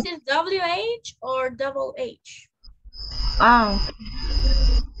 Puede ser WH or double H. Oh.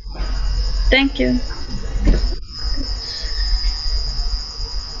 Thank you.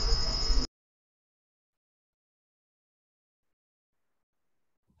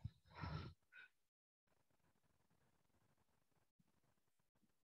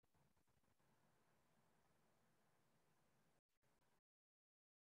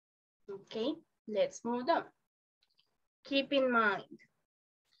 Okay, let's move on. Keep in mind.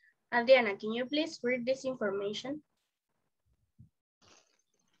 Adriana, can you please read this information?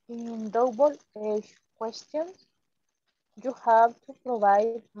 In double H questions, you have to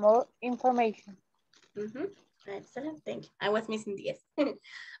provide more information. Excellent, thank you. I was missing this.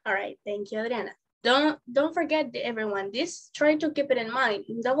 All right, thank you, Adriana. Don't forget, everyone, this, try to keep it in mind.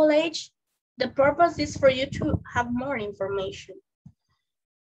 In double H, The purpose is for you to have more information.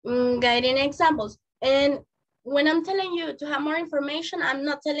 Guiding examples. And when I'm telling you to have more information, I'm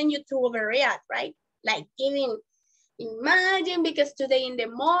not telling you to overreact, right? Like giving, imagine because today in the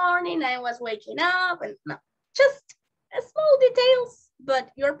morning I was waking up and no, just small details, but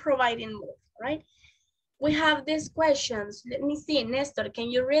you're providing more, right? We have these questions. Let me see, Nestor, can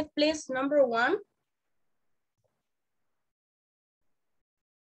you read please number 1?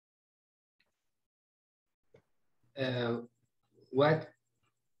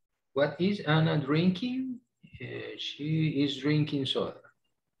 What is Anna drinking? She is drinking soda.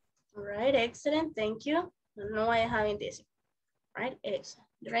 All right, excellent, thank you. No, I haven't this. Right, excellent,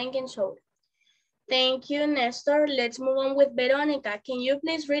 drinking soda. Thank you, Nestor. Let's move on with Veronica. Can you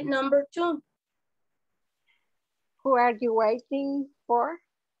please read number 2? Who are you waiting for?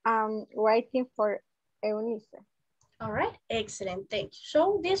 I'm waiting for Eunice. All right, excellent, thank you.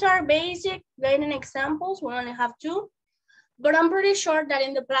 So these are basic guiding examples. We only have 2, but I'm pretty sure that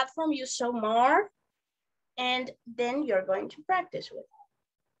in the platform you saw more, and then you're going to practice with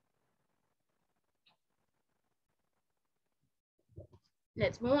it.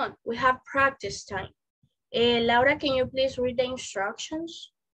 Let's move on. We have practice time. Laura, can you please read the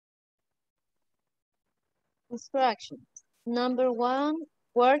instructions? Instructions. Number 1,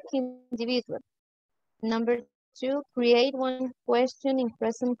 work individually. Number 2, create one question in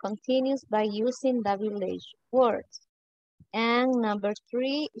present continuous by using WH words. And number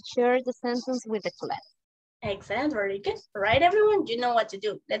 3, share the sentence with the class. Excellent, very good. All right, everyone, you know what to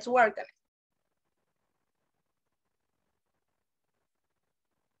do. Let's work on it.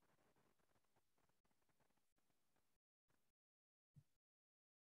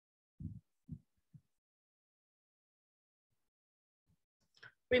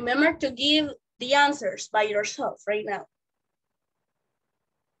 Remember to give the answers by yourself right now.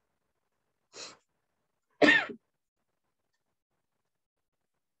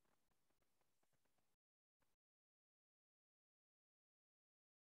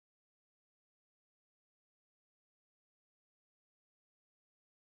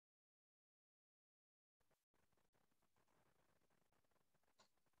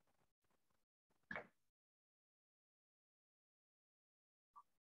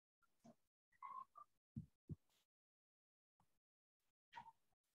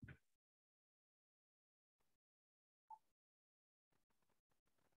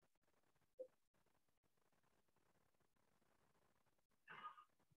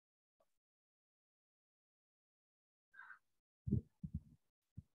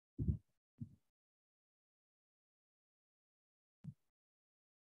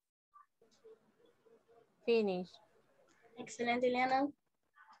 Finish. Excellent, Ileana.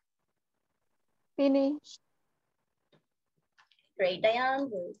 Finish. Great, Diane,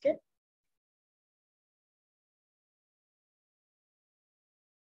 very good.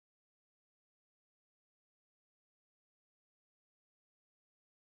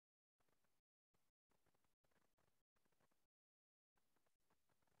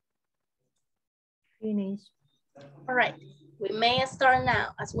 Finish. All right, we may start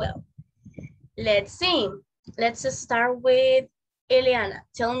now as well. Let's see. Let's start with Eliana.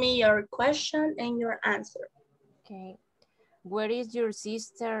 Tell me your question and your answer. Okay. Where is your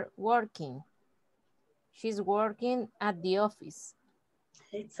sister working? She's working at the office.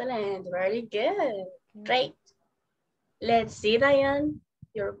 Excellent, very good. Great. Let's see, Diane,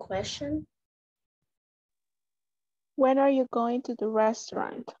 your question. When are you going to the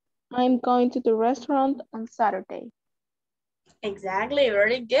restaurant? I'm going to the restaurant on Saturday. Exactly,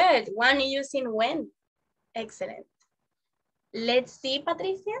 very good. One using when. Excellent. Let's see,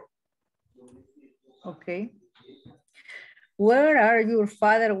 Patricia. Okay. Where are your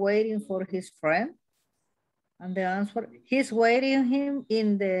father waiting for his friend? And the answer, he's waiting him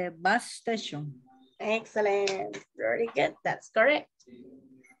in the bus station. Excellent, very good, that's correct.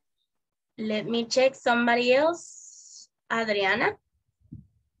 Let me check somebody else. Adriana.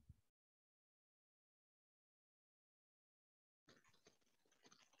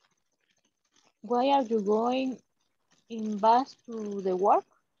 Why are you going in bus to the work?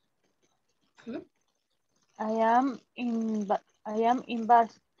 Hmm? I am in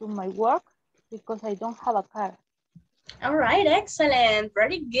bus to my work because I don't have a car. All right, excellent,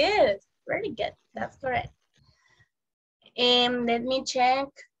 very good, that's correct. Let me check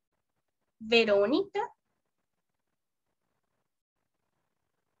Veronica.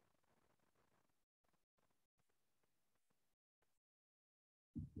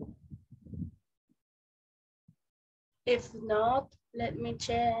 If not, let me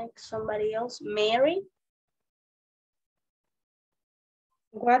check somebody else. Mary.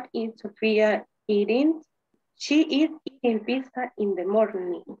 What is Sophia eating? She is eating pizza in the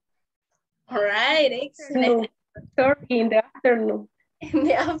morning. All right, excellent. No, sorry, in the afternoon. In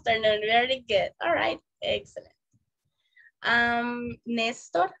the afternoon, very good. All right, excellent.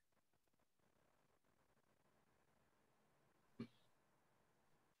 Nestor.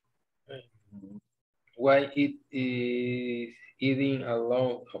 Why it is eating a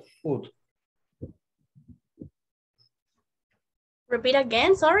lot of food? Repeat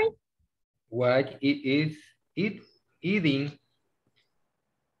again, sorry. Why it is eating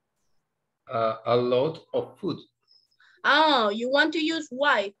a lot of food? Oh, you want to use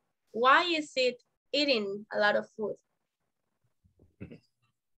why. Why is it eating a lot of food?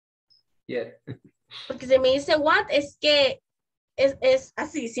 Yeah. Porque se me dice what, es que es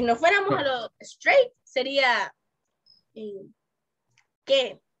así. Si no fuéramos a lo straight, sería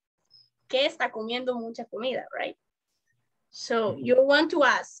que está comiendo mucha comida, right? So you want to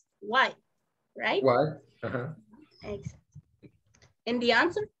ask why, right? Why? Uh-huh. Exactly. And the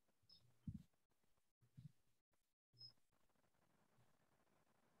answer?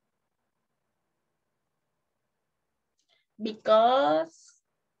 Because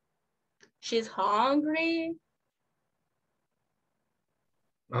she's hungry.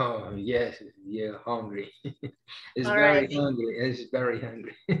 Oh, yes, yeah, hungry. It's All very right. hungry. It's very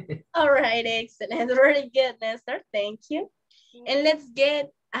hungry. All right, excellent. Very good, Nestor. Thank you. And let's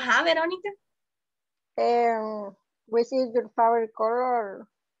get, Veronica. Which is your favorite color?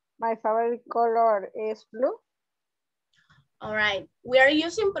 My favorite color is blue. All right. We are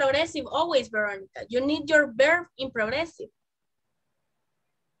using progressive always, Veronica. You need your verb in progressive.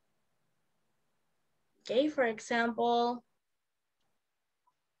 Okay, for example,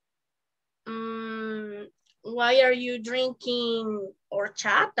 why are you drinking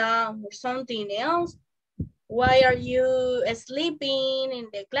horchata or something else? Why are you sleeping in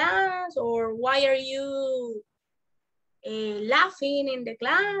the class? Or why are you laughing in the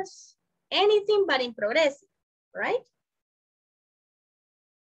class? Anything but in progressive, right?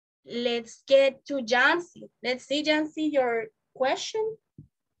 Let's get to Jancy. Let's see, Jancy, your question.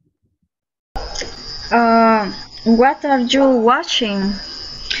 What are you watching?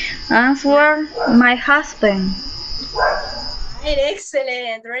 Answer, my husband. Right,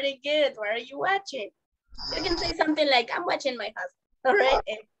 excellent, really good. What are you watching? You can say something like, I'm watching my husband. All right,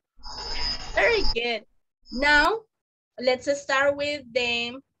 very good. Now, let's start with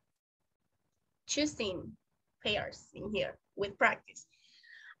the choosing pairs in here with practice.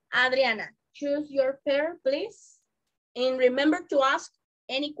 Adriana, choose your pair, please. And remember to ask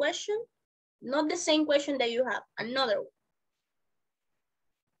any question, not the same question that you have, another one.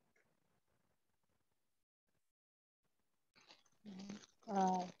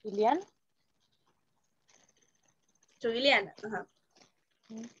 Julian. To Liliana.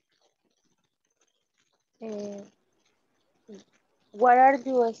 Where are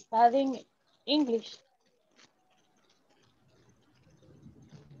you studying English?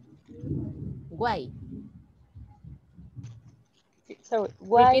 Why? So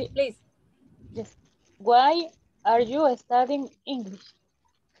why? Repeat, please. Yes. Why are you studying English?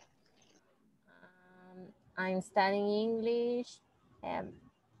 I'm studying English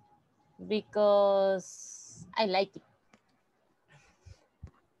because I like it.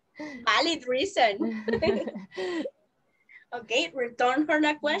 Valid reason. Okay, return her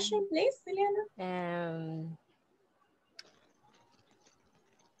that question, please, Liliana.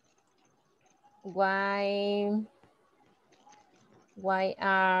 Why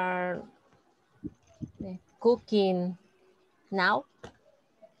are they cooking now?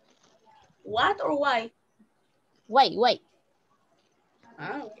 What or why? Why?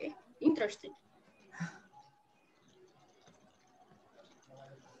 Ah, okay, interesting.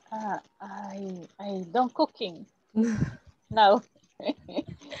 I don't cooking. No.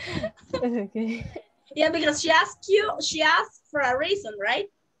 Okay. Yeah, because she asked for a reason, right?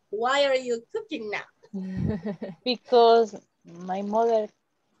 Why are you cooking now? Because my mother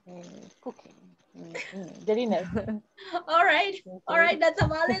cooking the dinner. All right, Okay. all right, that's a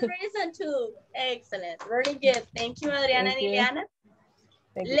valid reason too. Excellent, really good. Thank you, Adriana and Liliana.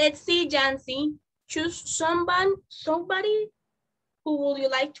 Let's see, Jancy. Choose somebody who would you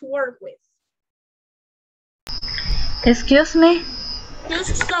like to work with? Excuse me?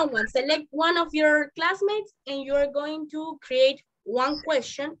 Choose someone, select one of your classmates and you're going to create one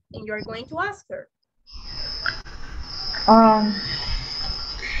question and you're going to ask her.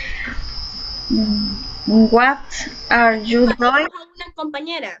 What are you doing? Una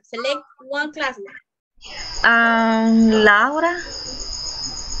compañera, select one classmate. Laura?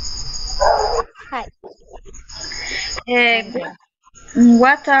 Hi.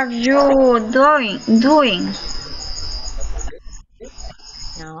 What are you doing?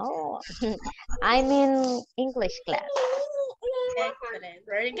 No, I'm in English class. Excellent.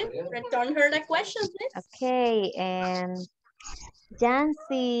 Very good. Return her the question, please. Okay, and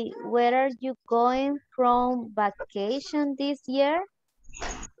Jancy, where are you going from vacation this year?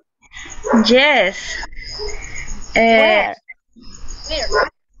 Yes. Where? Where?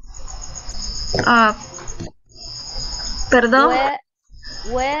 Uh, perdón.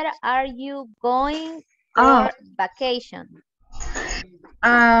 Where are you going Oh. for vacation?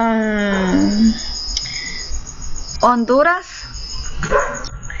 Honduras.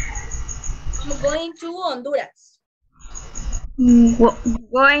 I'm going to Honduras.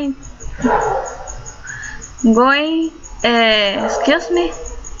 Going, excuse me.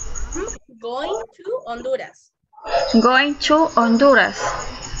 Going to Honduras. Going to Honduras.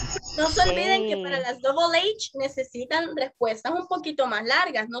 No se olviden que para las double H necesitan respuestas un poquito más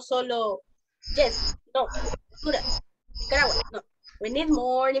largas, no solo yes, no, Honduras, Nicaragua, no. We need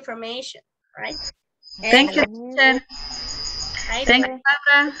more information, right? Thank you, teacher. Right. Thank you,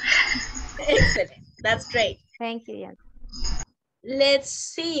 Barbara. Excellent. That's great. Thank you, Jan. Let's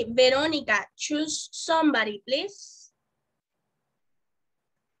see. Veronica, choose somebody, please.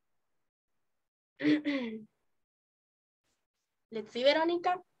 Let's see,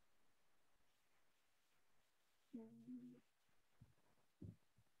 Veronica.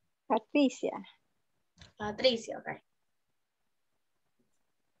 Patricia. Patricia, okay.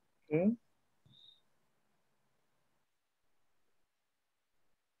 Okay.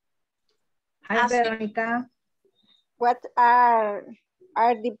 Hi, Veronica. What are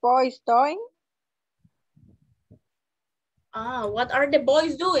the boys doing? What are the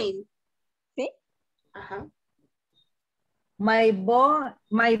boys doing? Sí. My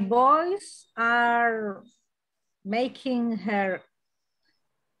boys are making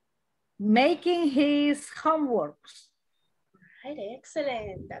his homeworks. Right,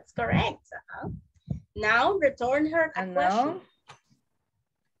 excellent. That's correct. Now return her a question. Now,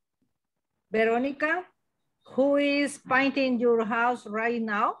 Veronica, who is painting your house right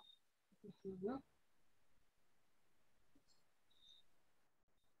now?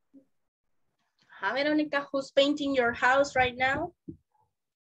 Veronica, who's painting your house right now?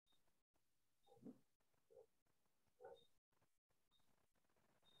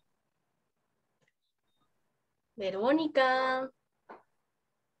 Verónica.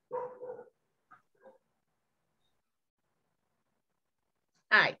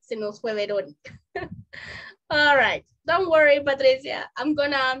 Ay, se nos fue Verónica. All right, don't worry, Patricia. I'm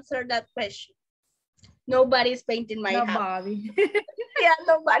gonna answer that question. Nobody's painting my house. Yeah,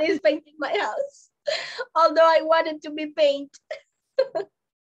 nobody's painting my house. Although I wanted to be painted.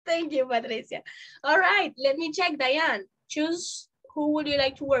 Thank you, Patricia. All right, let me check, Diane. Choose who would you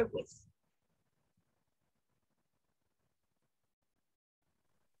like to work with?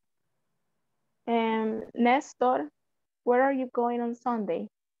 Nestor, where are you going on Sunday?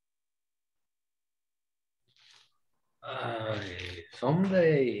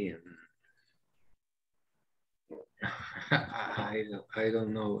 Someday, I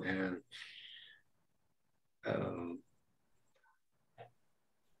don't know.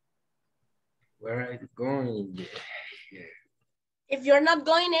 Where are you going? Yeah. If you're not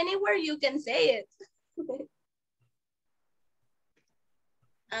going anywhere, you can say it.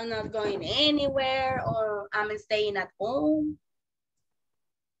 I'm not going anywhere, or I'm staying at home.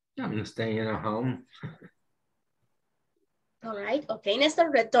 I'm staying at home. All right. Okay, Nestor,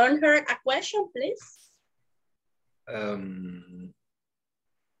 return her a question, please.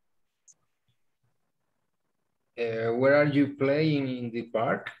 Where are you playing in the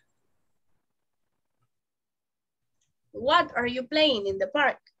park? What are you playing in the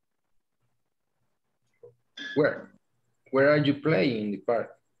park? Where? Where are you playing in the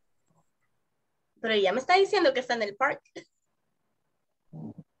park? Pero ya me está diciendo que está en el parque.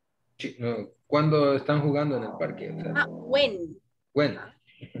 No, ¿cuándo están jugando en el parque? O sea, When? When?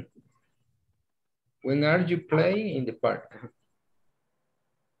 When are you playing in the park?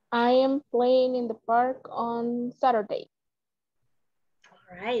 I am playing in the park on Saturday.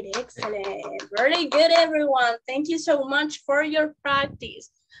 All right, excellent. Very good, everyone. Thank you so much for your practice.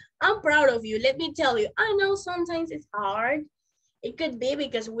 I'm proud of you. Let me tell you, I know sometimes it's hard. It could be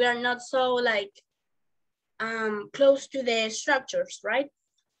because we are not so like close to the structures, right?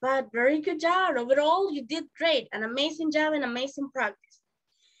 But very good job. Overall, you did great. An amazing job and amazing practice.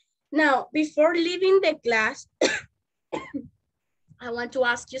 Now, before leaving the class, I want to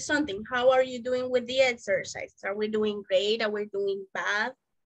ask you something. How are you doing with the exercises? Are we doing great? Are we doing bad?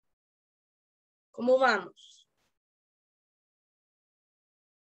 ¿Cómo vamos?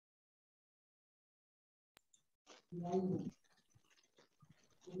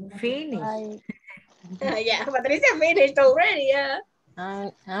 Finish. Yeah, Patricia finished already, yeah.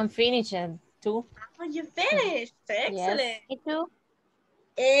 I'm finished too. Oh, you finished. Excellent. Yes. Me too.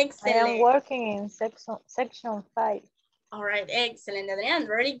 Excellent. I am working in section 5. All right, excellent, Adrian,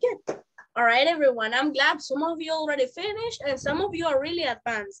 very good. All right, everyone, I'm glad some of you already finished and some of you are really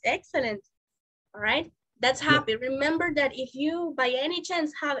advanced. Excellent. All right, that's happy. Remember that if you, by any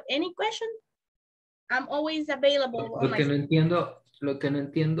chance, have any question, I'm always available. Lo que no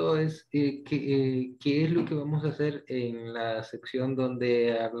entiendo es qué es lo que vamos a hacer en la sección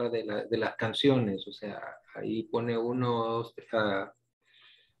donde habla de las canciones. O sea, ahí pone uno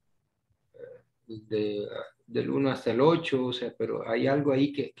del 1 hasta el 8, o sea, pero hay algo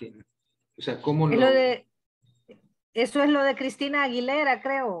ahí o sea, ¿cómo Es lo...? Eso es lo de Cristina Aguilera,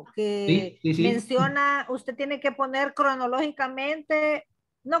 creo, que Sí. menciona, usted tiene que poner cronológicamente,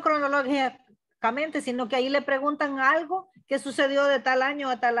 no cronológicamente, sino que ahí le preguntan algo que sucedió de tal año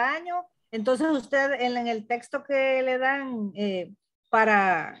a tal año. Entonces usted en el texto que le dan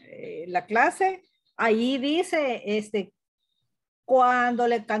para la clase, ahí dice cuando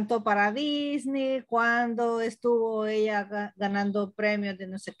le cantó para Disney, cuando estuvo ella ganando premios de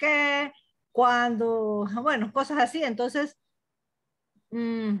no sé qué, cuando, bueno, cosas así. Entonces,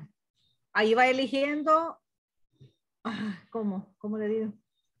 ahí va eligiendo, ¿cómo le digo?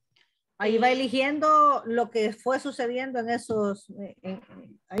 Ahí va eligiendo lo que fue sucediendo en esos,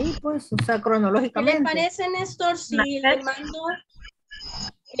 ahí pues, o sea, ¿Qué cronológicamente. le parece, Néstor, si le mando?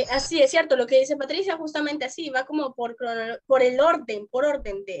 Así es cierto, lo que dice Patricia, justamente así, va como por el orden,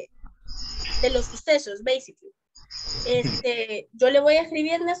 de los sucesos, basically. Yo le voy a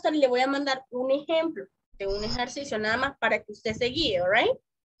escribir, Néstor, y le voy a mandar un ejemplo de un ejercicio nada más para que usted se guíe, ¿all right?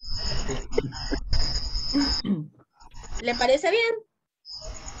 ¿Le parece bien?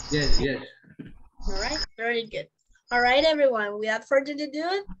 Yes. All right, very good. All right, everyone, without further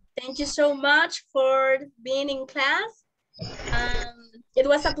ado, thank you so much for being in class. It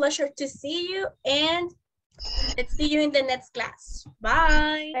was a pleasure to see you, and let's see you in the next class.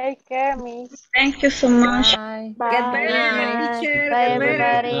 Bye. Take care, Miss. Thank you so much. Bye. Bye. Get better, teacher. Bye, Get better.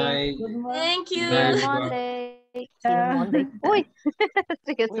 everybody. Thank you. See you Monday. See you Monday. Uy.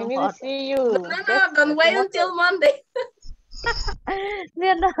 See you We will tomorrow. see you. No, don't wait until Monday. See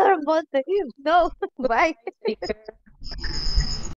you another Monday. No. Bye. Take care.